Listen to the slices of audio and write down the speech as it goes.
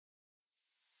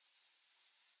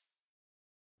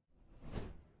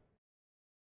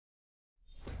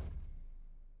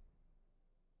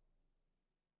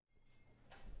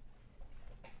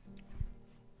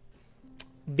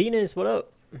Venus, what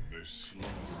up? This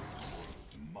slumbering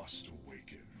world must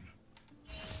awaken.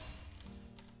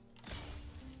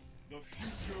 The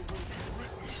future will be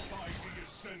written by the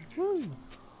ascendant. Woo.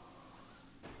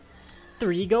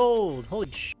 3 gold. Holy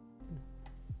sh.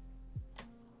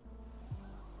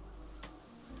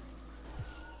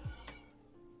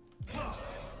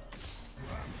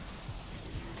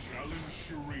 Challenge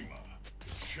Shurima.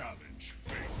 Challenge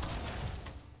fate.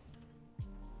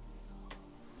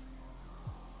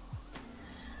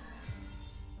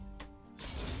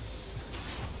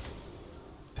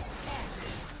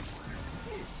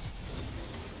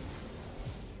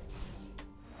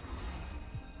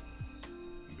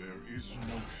 There is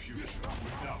no future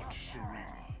without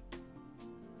Shurima.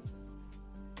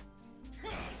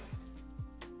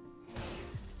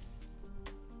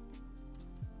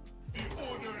 The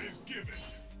order is given.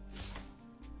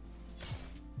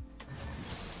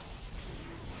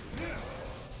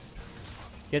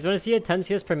 You guys want to see a 10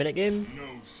 CS per minute game?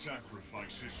 No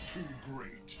sacrifice is too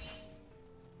great.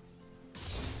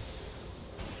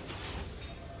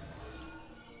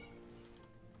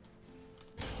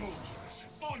 Soldiers,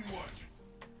 onward!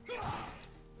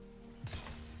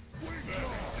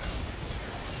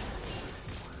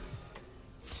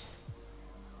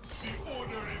 The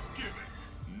order is given.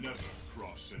 Never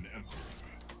cross an emperor.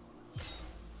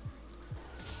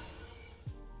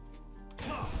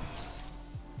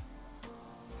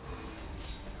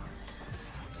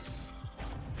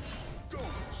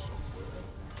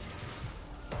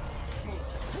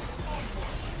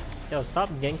 Yo, stop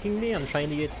ganking me. I'm trying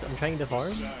to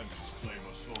farm. Sands claim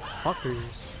us all.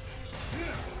 Fuckers.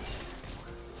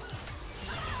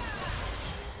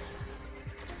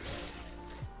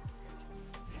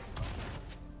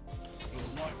 The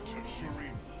light of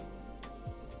Shurima.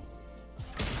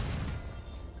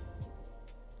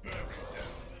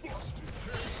 Busted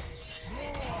heads. The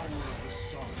power of the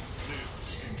sun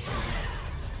lives in Shurima.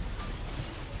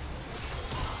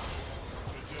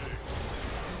 Today,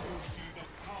 you will see the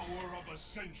power of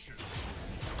ascension.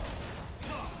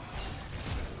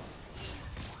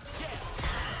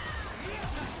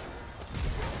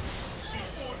 The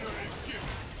order is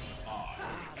given. I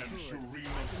am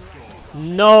Shurima's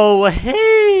dawn. No way!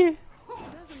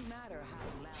 Doesn't matter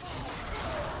how loud.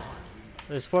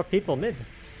 There's 4 people mid.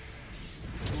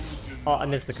 Oh, I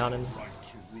missed the cannon. Right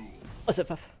to rule. What's it,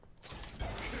 Puff?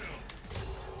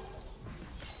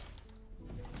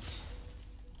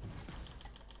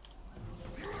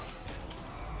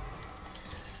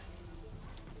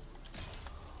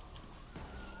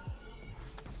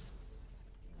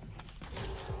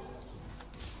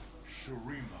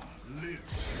 Shurima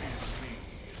lives in me.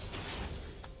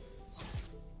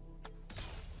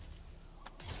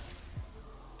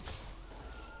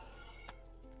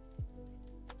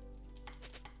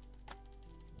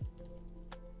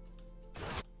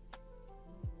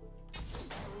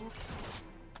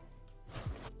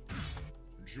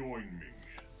 Join me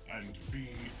and be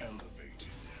elevated.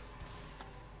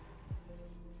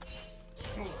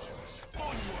 Soldiers,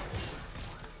 onward!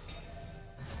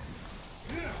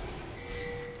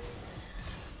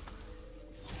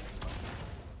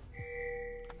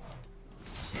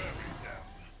 Bury them.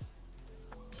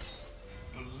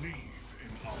 Believe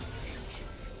in our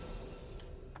future.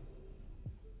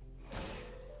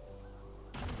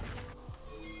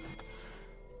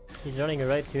 He's running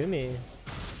right to me.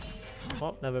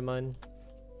 Oh, never mind.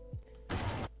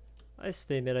 I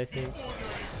stay mid, I think. Order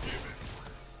is given.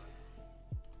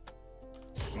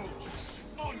 Soldiers,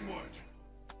 onward!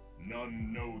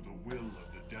 None know the will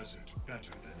of the desert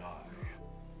better than I.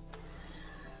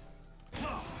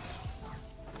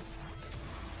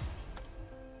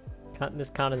 Can't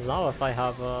miss cannons now if I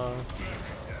have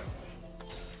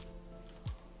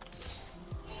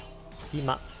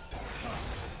mats.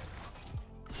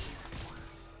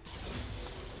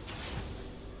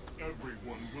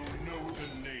 Everyone will know the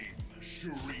name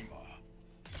Shurima.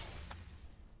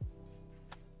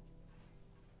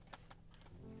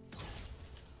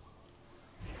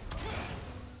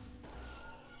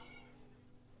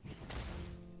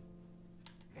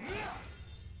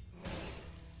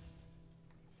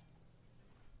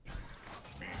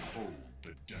 Behold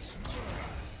the desert's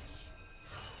wrath.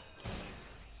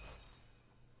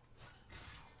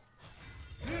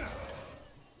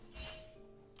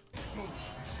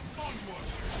 Soldiers, onward!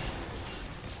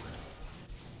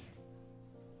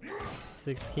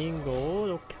 16 gold,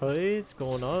 okay, it's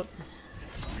going up.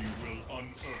 We will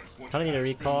unearth what Kinda need a has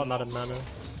recall, been I'm out of lost. mana.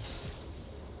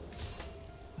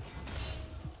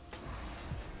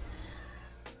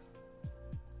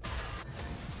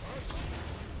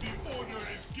 The order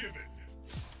is given.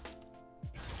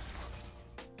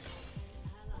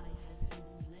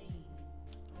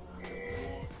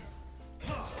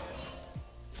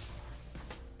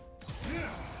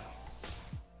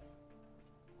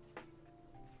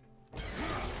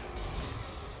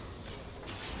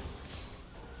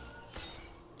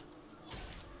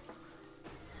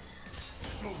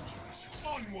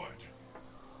 Onward!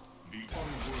 The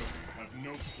unworthy have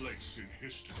no place in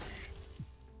history.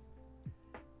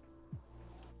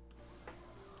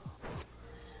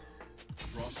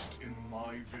 Trust in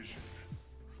my vision.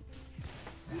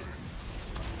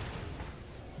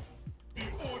 The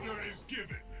order is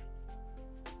given.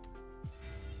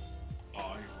 I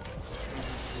will turn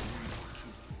Shurima to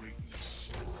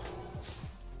greatness.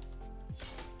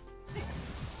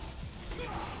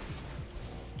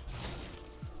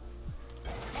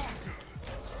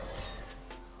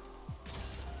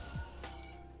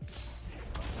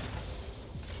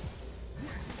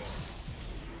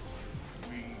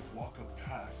 We walk a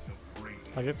path of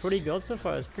radiance. 140 gold so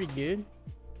far, that's pretty good.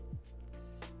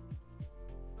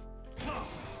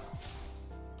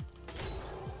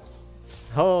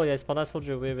 Oh yeah, spawn that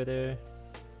soldier way over there.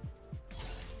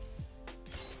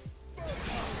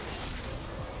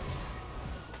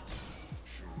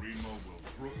 Shurima will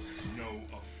brook no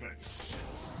offense.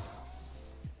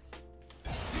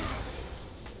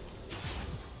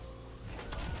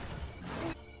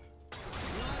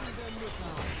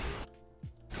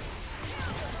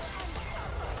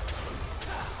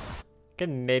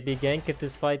 Can maybe gank if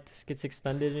this fight gets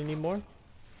extended anymore.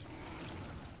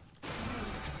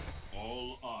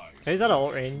 All eyes. He's out of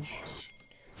ult range.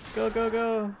 Go, go,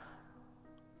 go.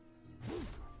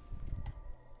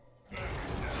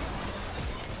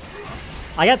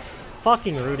 I got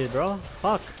fucking rooted, bro.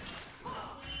 Fuck.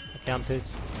 Okay, I'm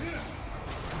pissed.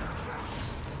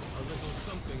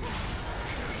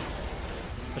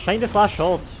 I was trying to flash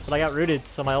ult, but I got rooted,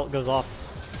 so my ult goes off.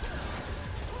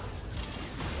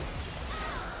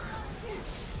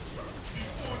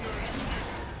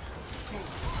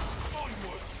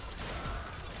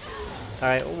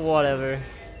 Alright, whatever.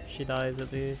 She dies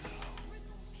at least.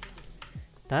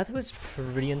 That was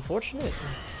pretty unfortunate.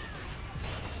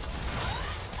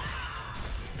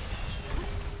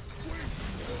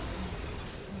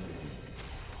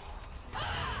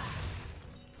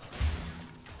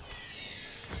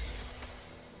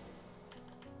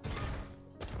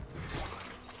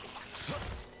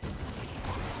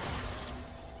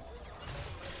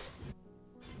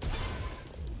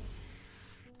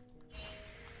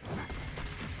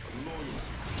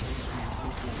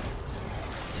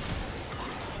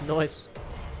 Nice.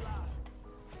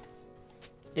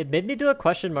 It made me do a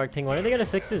question mark thing. When are they gonna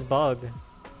fix this bug?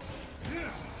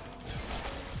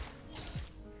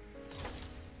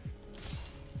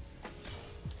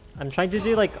 I'm trying to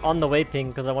do like on the way ping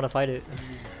because I want to fight it.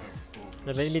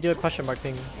 It made me do a question mark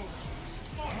thing.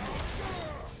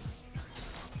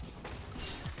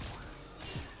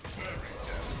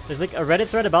 There's like a Reddit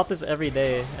thread about this every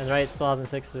day, and Riot still hasn't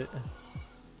fixed it.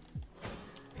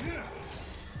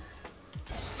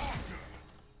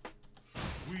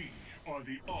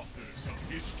 The authors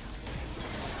of history.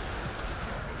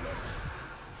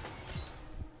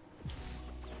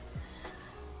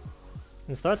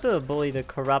 And start to bully the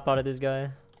crap out of this guy.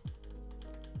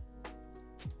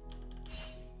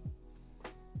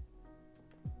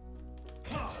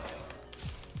 The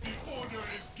order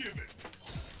is given.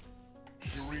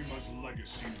 Shurima's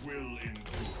legacy will endure.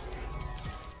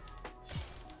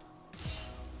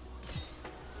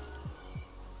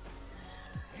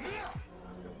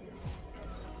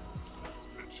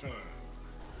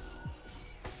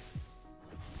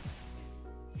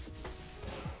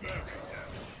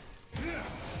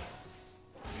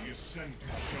 The ascendant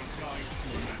shall guide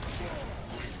through that future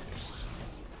greatness.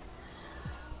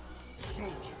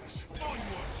 Soldiers,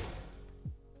 onward!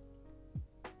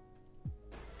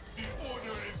 The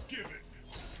order is given.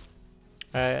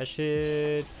 Alright, I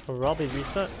should probably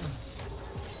reset.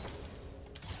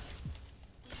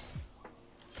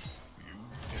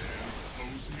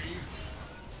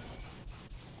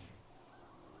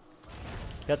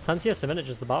 Got tons of cement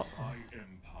just about. My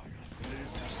empire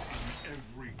lives in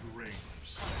every grain of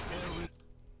sand.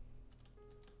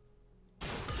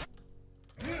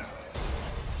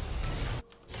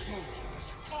 Soldiers,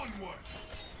 onward!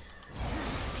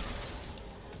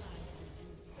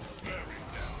 Bury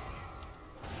them.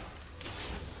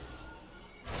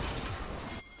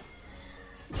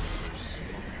 The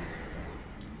slumber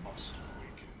world must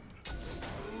awaken.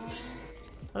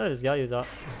 I know this guy use that.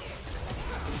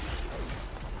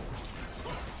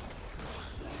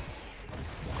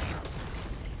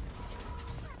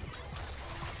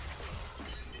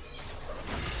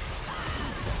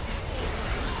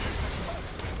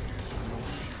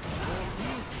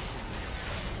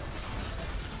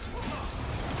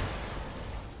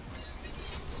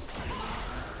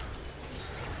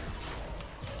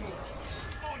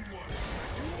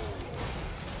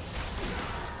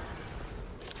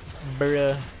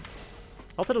 Bruh.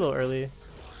 Ulted a little early.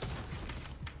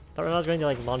 Thought I was going to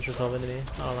like launch herself into me.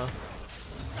 I don't know.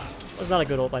 That's not a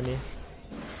good ult by me.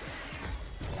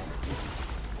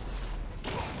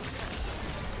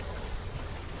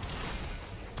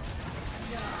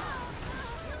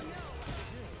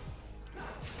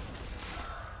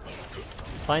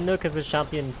 It's fine though, because the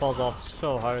champion falls off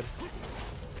so hard.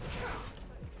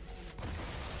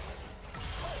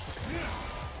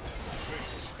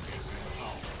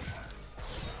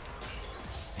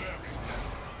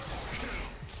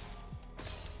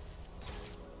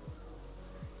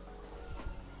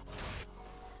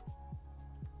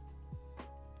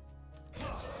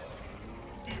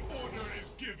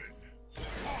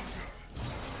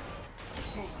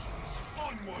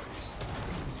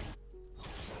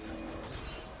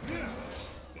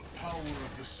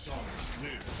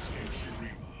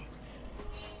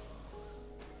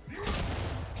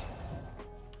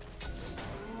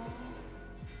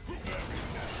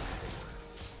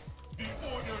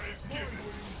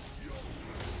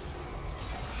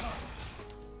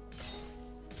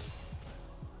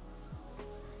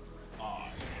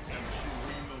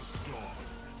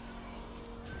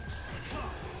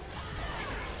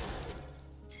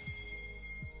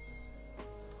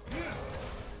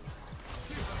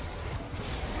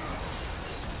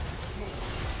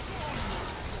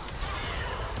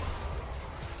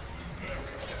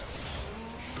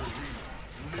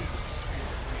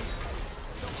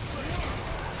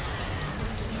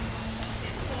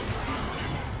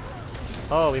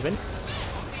 Oh, we win.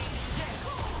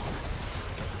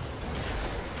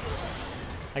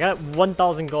 I got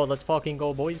 1,000 gold. Let's fucking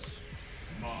go, boys.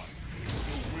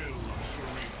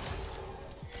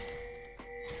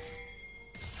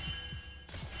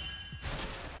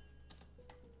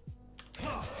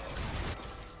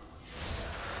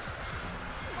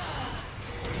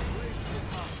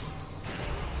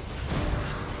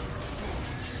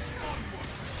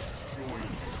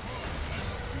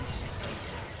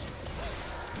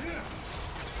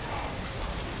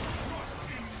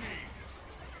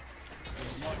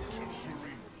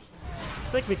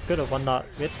 I think we could have won that.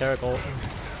 We had Terra ult.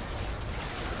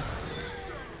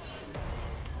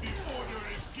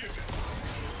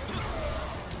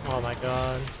 Oh my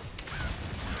god.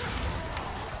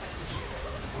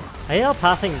 I hate how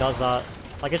pathing does that.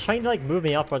 Like it's trying to like move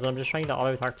me upwards, I'm just trying to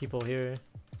auto attack people here.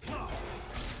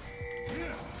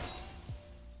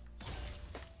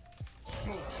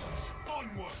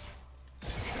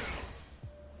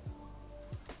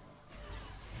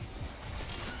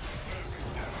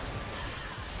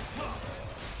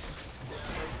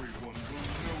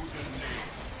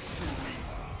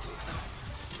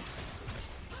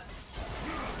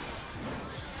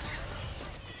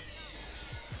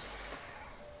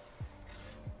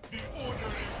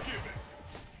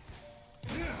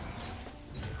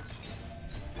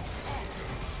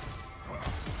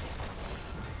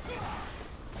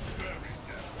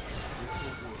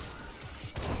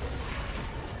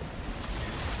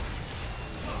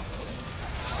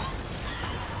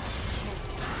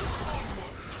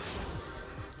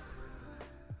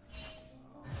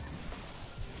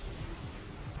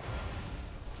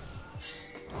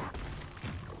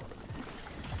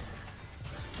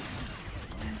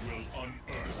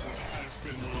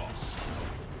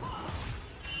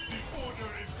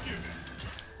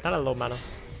 Kinda low mana.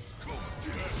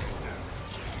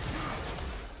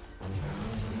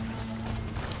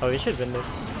 Oh, we should win this.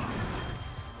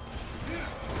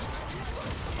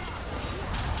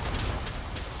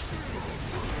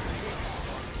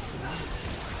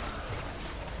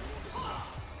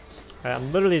 Alright,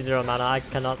 I'm literally 0 mana, I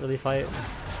cannot really fight.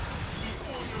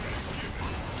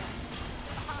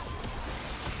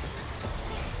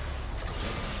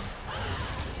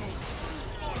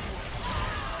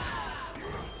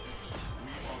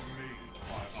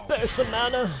 Spare some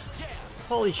mana!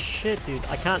 Holy shit, dude,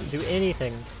 I can't do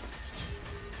anything.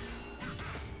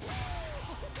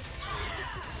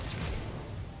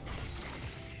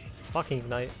 Fucking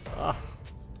ignite. Ah.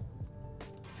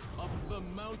 Up the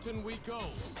mountain we go.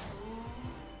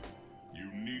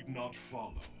 You need not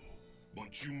follow,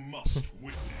 but you must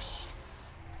witness.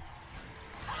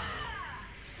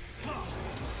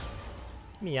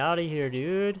 Get me out of here,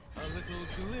 dude. A little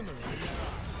glimmer.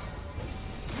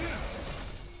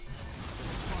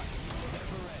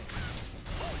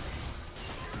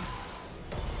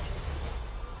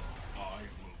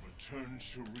 Turn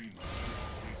Shireen.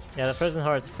 Yeah, the frozen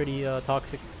heart's pretty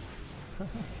toxic.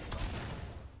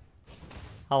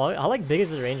 How like big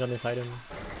is the range on this item?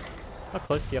 How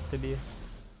close do you have to be?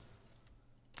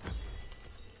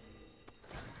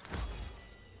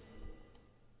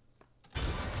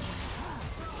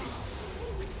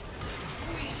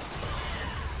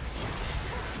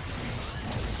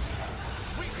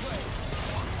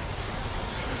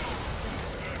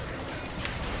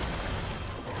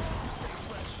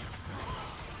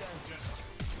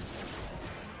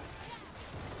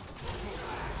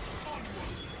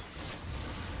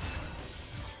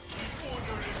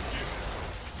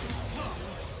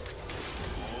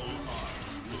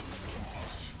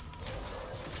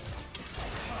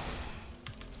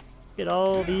 at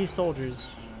all these soldiers.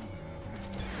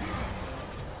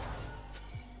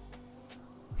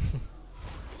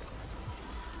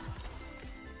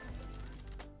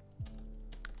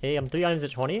 Hey, I'm 3 items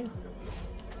at 20.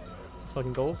 Let's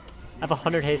fucking go. I have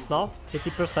 100 haste now,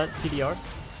 50% CDR.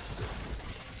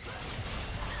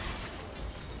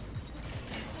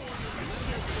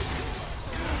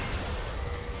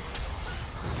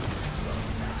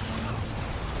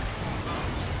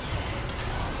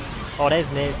 Oh, that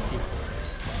is nasty.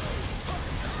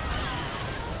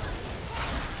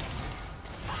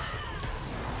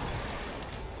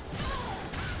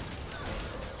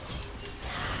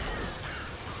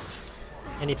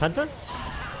 Any pentas?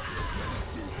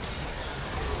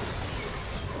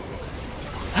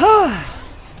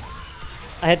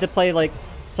 I had to play like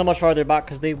so much farther back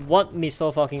because they want me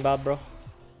so fucking bad, bro.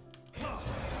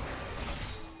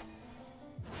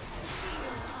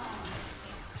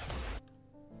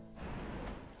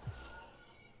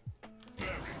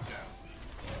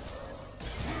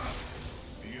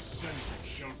 The Ascendant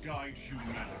shall guide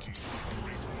humanity to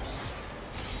greatness.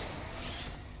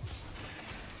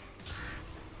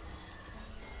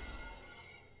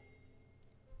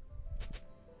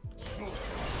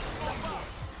 Soldiers, onward!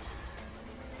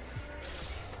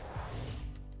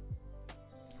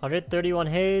 131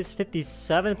 haze,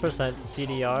 57%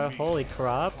 CDR. Holy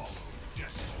crap.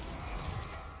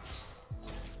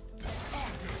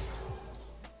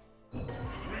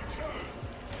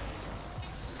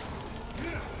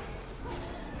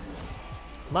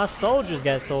 My soldiers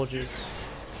got soldiers.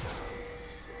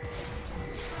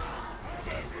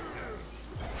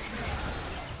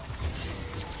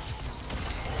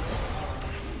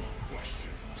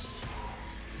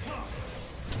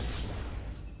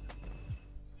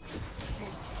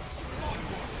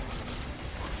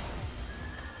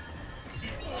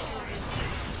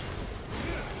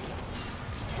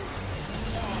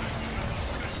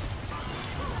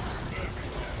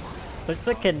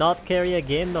 Krista cannot carry a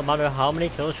game no matter how many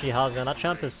kills she has, man. That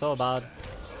champ is so bad.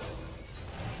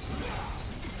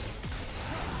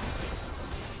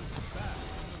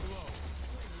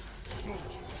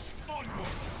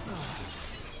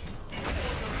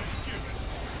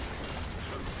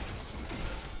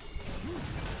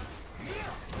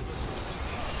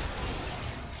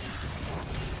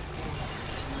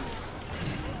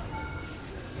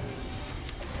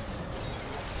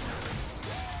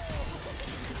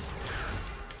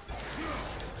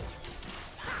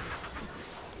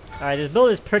 Alright, this build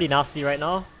is pretty nasty right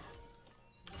now.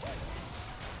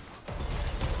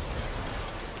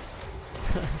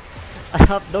 I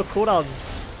have no cooldowns.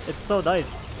 It's so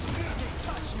nice.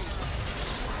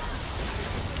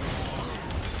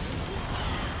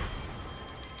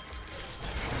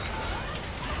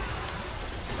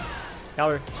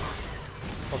 Counter.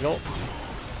 Let's go.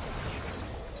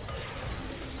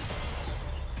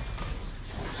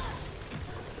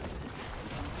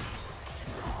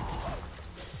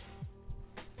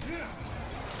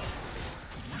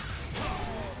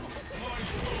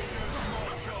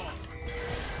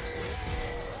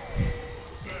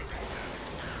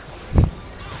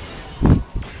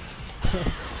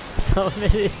 So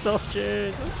many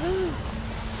soldiers.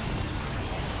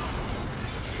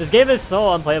 This game is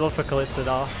so unplayable for Kalista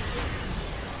now.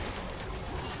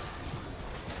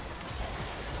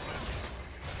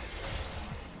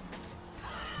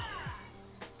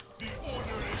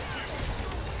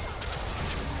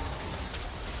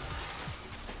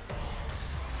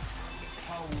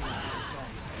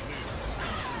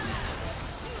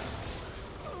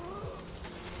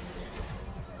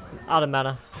 Out of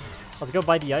mana. Let's go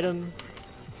buy the item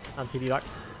and TP back.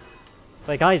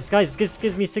 Wait, guys, this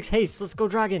gives me 6 haste. Let's go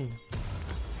dragon.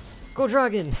 Go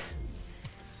dragon.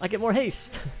 I get more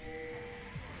haste.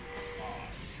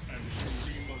 And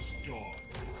Shurima's dawn.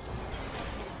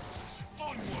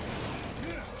 Onward!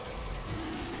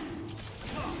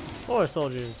 4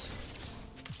 soldiers.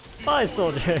 5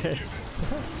 soldiers.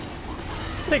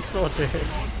 6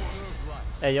 soldiers.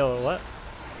 Hey yo, what?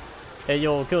 Hey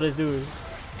yo, kill this dude.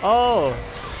 Oh!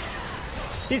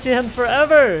 CC him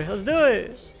forever! Let's do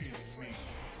it!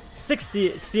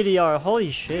 60 CDR,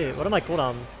 holy shit. What are my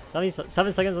cooldowns?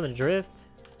 7 seconds on the drift?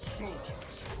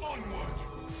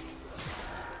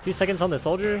 2 seconds on the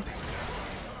soldier?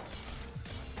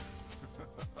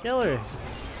 Killer!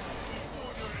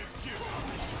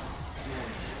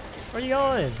 Where are you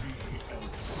going?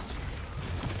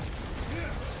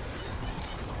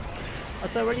 I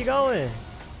said, where are you going?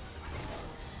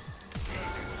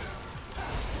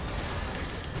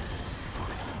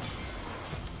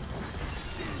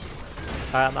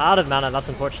 Alright, I'm out of mana, that's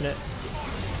unfortunate.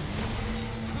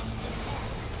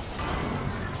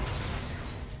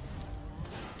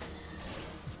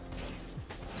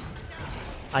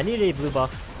 I need a blue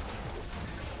buff.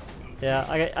 Yeah,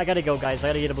 I gotta go, guys. I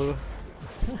gotta get a blue.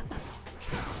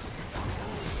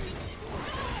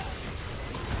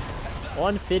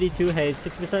 152 haze,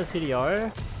 6%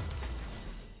 CDR.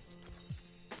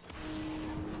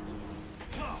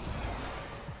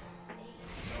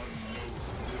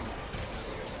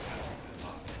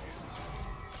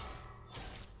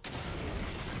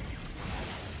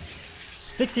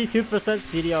 $62%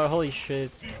 CDR, holy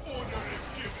shit.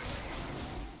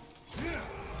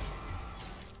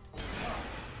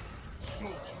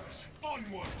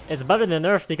 It's better than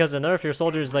nerf because in nerf your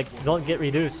soldiers like don't get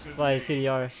reduced by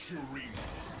CDR.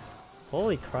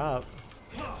 Holy crap.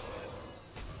 So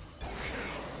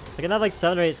I can have like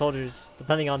 7 or 8 soldiers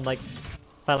depending on like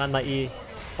if I land my E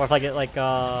or if I get like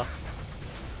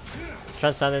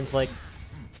Transcendence like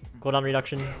cooldown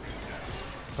reduction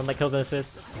from like kills and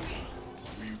assists.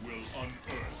 We will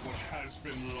unearth what has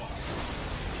been lost.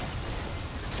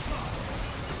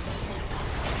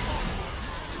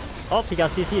 Oh, he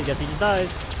got CC, guess he just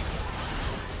dies.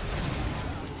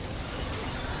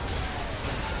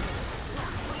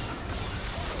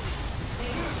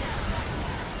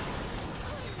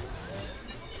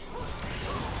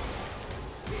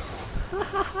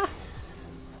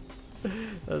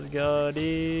 Let's go,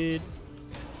 dude.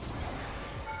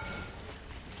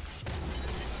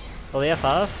 Oh, they FF?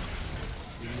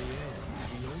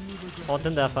 I want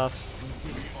them to FF.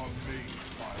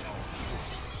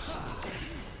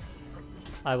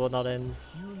 I will not end.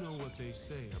 You know what they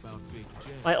say about Big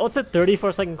J. My ult's at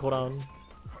 34-second cooldown.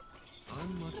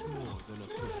 I'm much more than a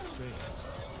pretty face.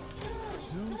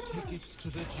 2 tickets to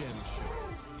the gem show.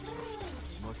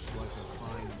 Much like a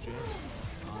fine gem,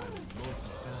 I'm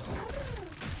multifaceted.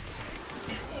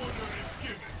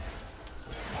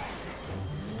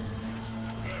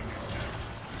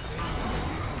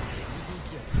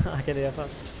 I get the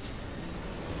FF.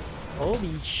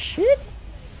 Holy shit!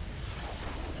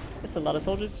 That's a lot of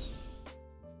soldiers.